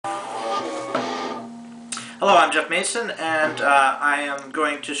Hello, I'm Jeff Mason, and I am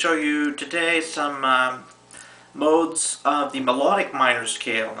going to show you today some modes of the melodic minor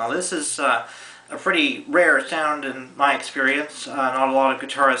scale. Now this is a pretty rare sound in my experience. Not a lot of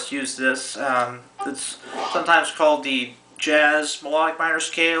guitarists use this. It's sometimes called the jazz melodic minor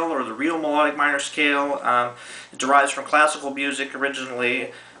scale or the real melodic minor scale. It derives from classical music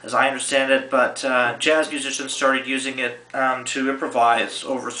originally, as I understand it, but jazz musicians started using it to improvise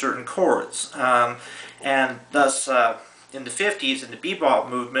over certain chords. And thus, in the 50s, in the bebop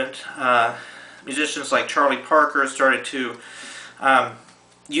movement, musicians like Charlie Parker started to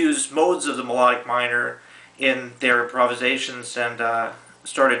use modes of the melodic minor in their improvisations and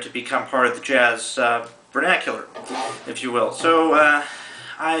started to become part of the jazz vernacular, if you will. So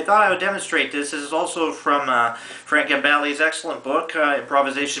I thought I would demonstrate this. This is also from Frank Gambale's excellent book,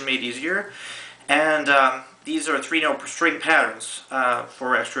 Improvisation Made Easier. And these are 3-note string patterns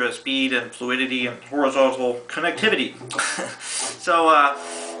for extra speed and fluidity and horizontal connectivity. So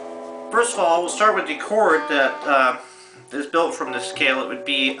first of all, we'll start with the chord that is built from this scale. It would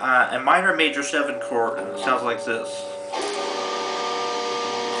be a minor major 7 chord, and it sounds like this.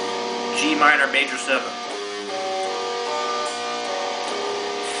 G minor major 7.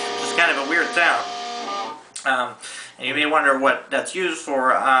 It's kind of a weird sound. And you may wonder what that's used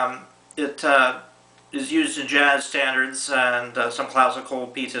for. It is used in jazz standards and some classical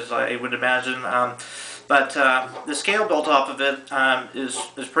pieces, I would imagine. But the scale built off of it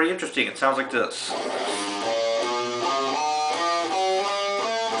is pretty interesting. It sounds like this.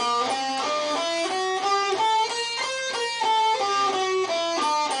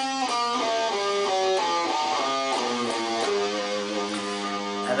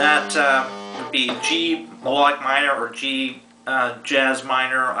 And that would be G melodic minor or G jazz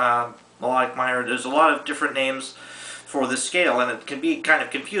minor, melodic minor. There's a lot of different names for this scale, and it can be kind of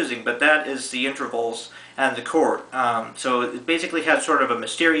confusing, but that is the intervals and the chord. So it basically has sort of a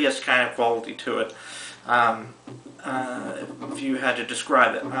mysterious kind of quality to it, if you had to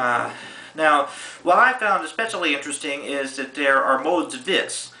describe it. Now, what I found especially interesting is that there are modes of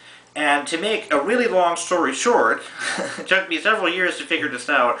this. And to make a really long story short, it took me several years to figure this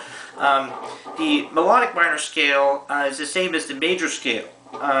out. The melodic minor scale is the same as the major scale,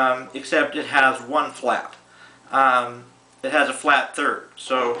 except it has one flat. It has a flat third.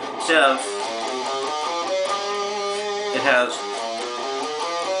 So instead of, it has,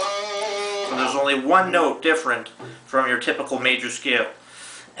 so there's only one note different from your typical major scale.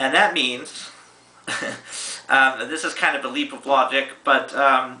 And that means, this is kind of a leap of logic, but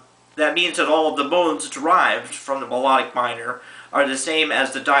that means that all of the modes derived from the melodic minor are the same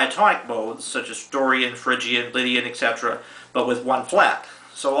as the diatonic modes, such as Dorian, Phrygian, Lydian, etc., but with one flat.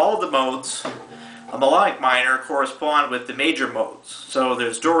 So all of the modes of melodic minor correspond with the major modes. So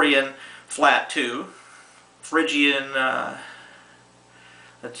there's Dorian, flat 2, Phrygian,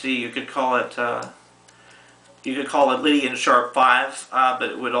 let's see, you could call it Lydian sharp 5, but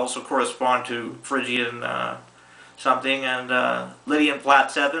it would also correspond to Phrygian something, and Lydian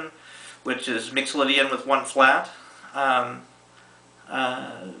flat 7, which is mixed Lydian with one flat,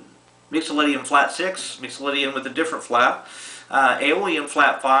 mixed Lydian flat 6, mixed Lydian with a different flat, Aeolian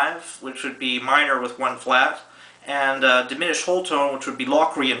flat 5, which would be minor with one flat, and Diminished Wholtone, which would be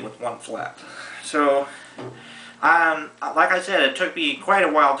Locrian with one flat. So, like I said, it took me quite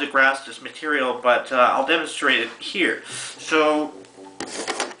a while to grasp this material, but I'll demonstrate it here. So,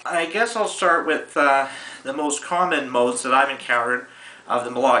 I guess I'll start with the most common modes that I've encountered of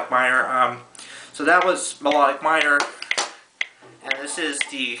the melodic minor. So that was melodic minor, and this is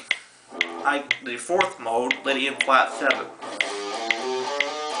the 4th mode, Lydian flat 7.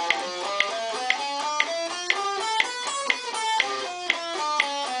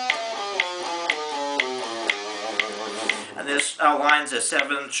 And this outlines a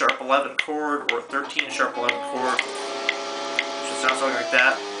 7 sharp 11 chord or a 13 sharp 11 chord, which sounds something like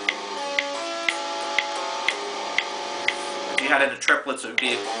that. If you had it in triplets, it would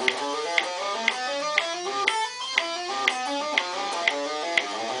be.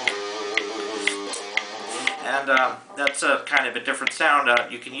 And that's a kind of a different sound.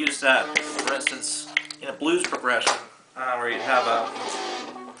 You can use that, for instance, in a blues progression, where you have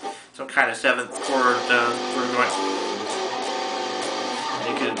some kind of 7th chord sort of going.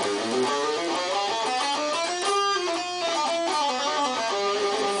 You could.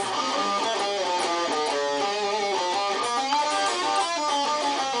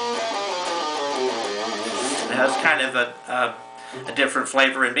 It has kind of a different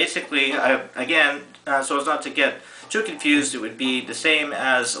flavor, and basically, again, so as not to get too confused, it would be the same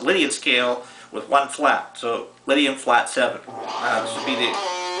as a Lydian scale with one flat. So Lydian flat 7. This would be the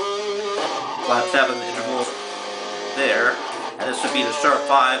flat 7 interval there, and this would be the sharp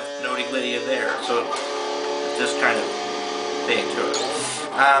 5 noting Lydian there. So it's this kind of thing to it.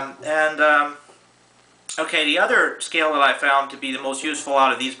 Okay, the other scale that I found to be the most useful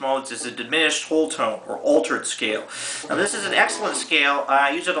out of these modes is the diminished wholtone, or altered scale. Now this is an excellent scale.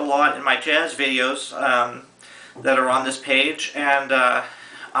 I use it a lot in my jazz videos that are on this page, and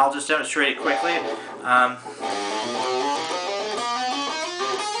I'll just demonstrate it quickly.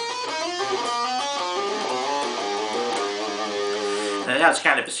 And it has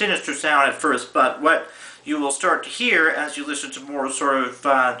kind of a sinister sound at first, but what you will start to hear as you listen to more sort of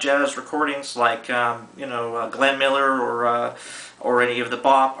jazz recordings like Glenn Miller or any of the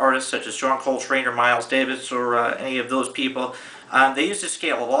bop artists such as John Coltrane or Miles Davis or any of those people, they use this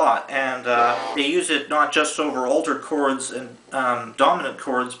scale a lot, and they use it not just over altered chords and dominant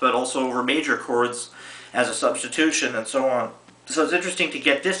chords, but also over major chords as a substitution and so on. So it's interesting to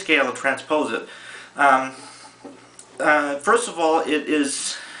get this scale and transpose it. First of all, it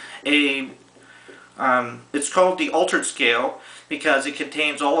is it's called the altered scale because it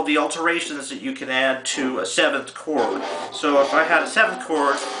contains all of the alterations that you can add to a 7th chord. So if I had a 7th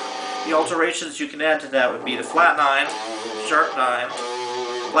chord, the alterations you can add to that would be the flat 9, sharp 9,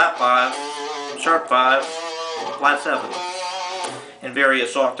 flat 5, sharp 5, flat 7, in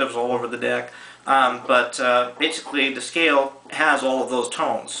various octaves all over the deck. But basically the scale has all of those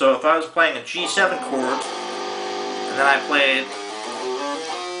tones. So if I was playing a G7 chord, and then I played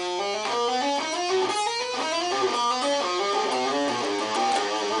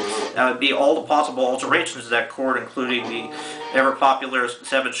that would be all the possible alterations of that chord, including the ever popular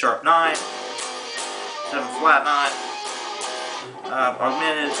 7 sharp 9, 7 flat 9,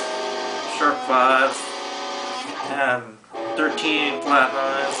 augmented, sharp 5, and 13 flat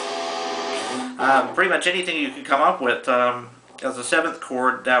 9. Pretty much anything you can come up with as a 7th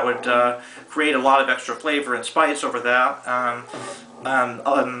chord that would create a lot of extra flavor and spice over that,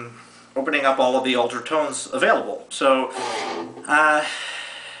 opening up all of the altered tones available. So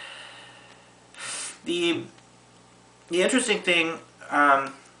the interesting thing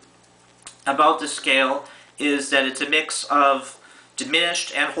about this scale is that it's a mix of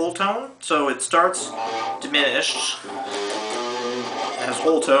diminished and wholtone. So it starts diminished as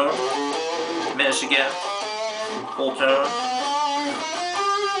wholtone, diminished again, wholtone.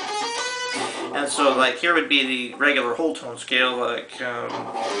 And so, like, here would be the regular wholtone scale, like, a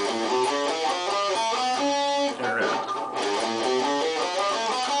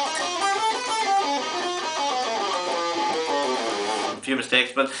few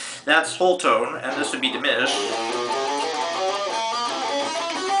mistakes, but that's wholtone, and this would be diminished.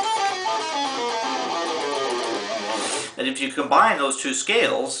 And if you combine those two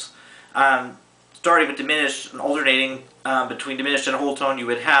scales, starting with diminished and alternating between diminished and wholtone, you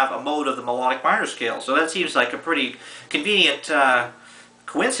would have a mode of the melodic minor scale. So that seems like a pretty convenient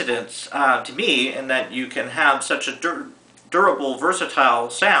coincidence to me, in that you can have such a durable,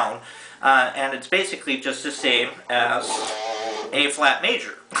 versatile sound, and it's basically just the same as A flat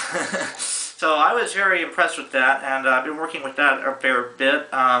major. So I was very impressed with that, and I've been working with that a fair bit,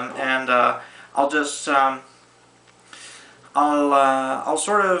 and I'll just I'll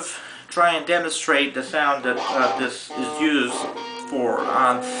sort of try and demonstrate the sound that this is used for.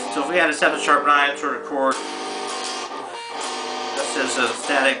 So if we had a 7 sharp 9 sort of chord, this is a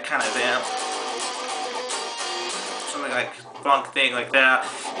static kind of amp, something like funk thing like that.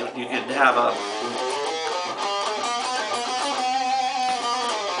 You could have a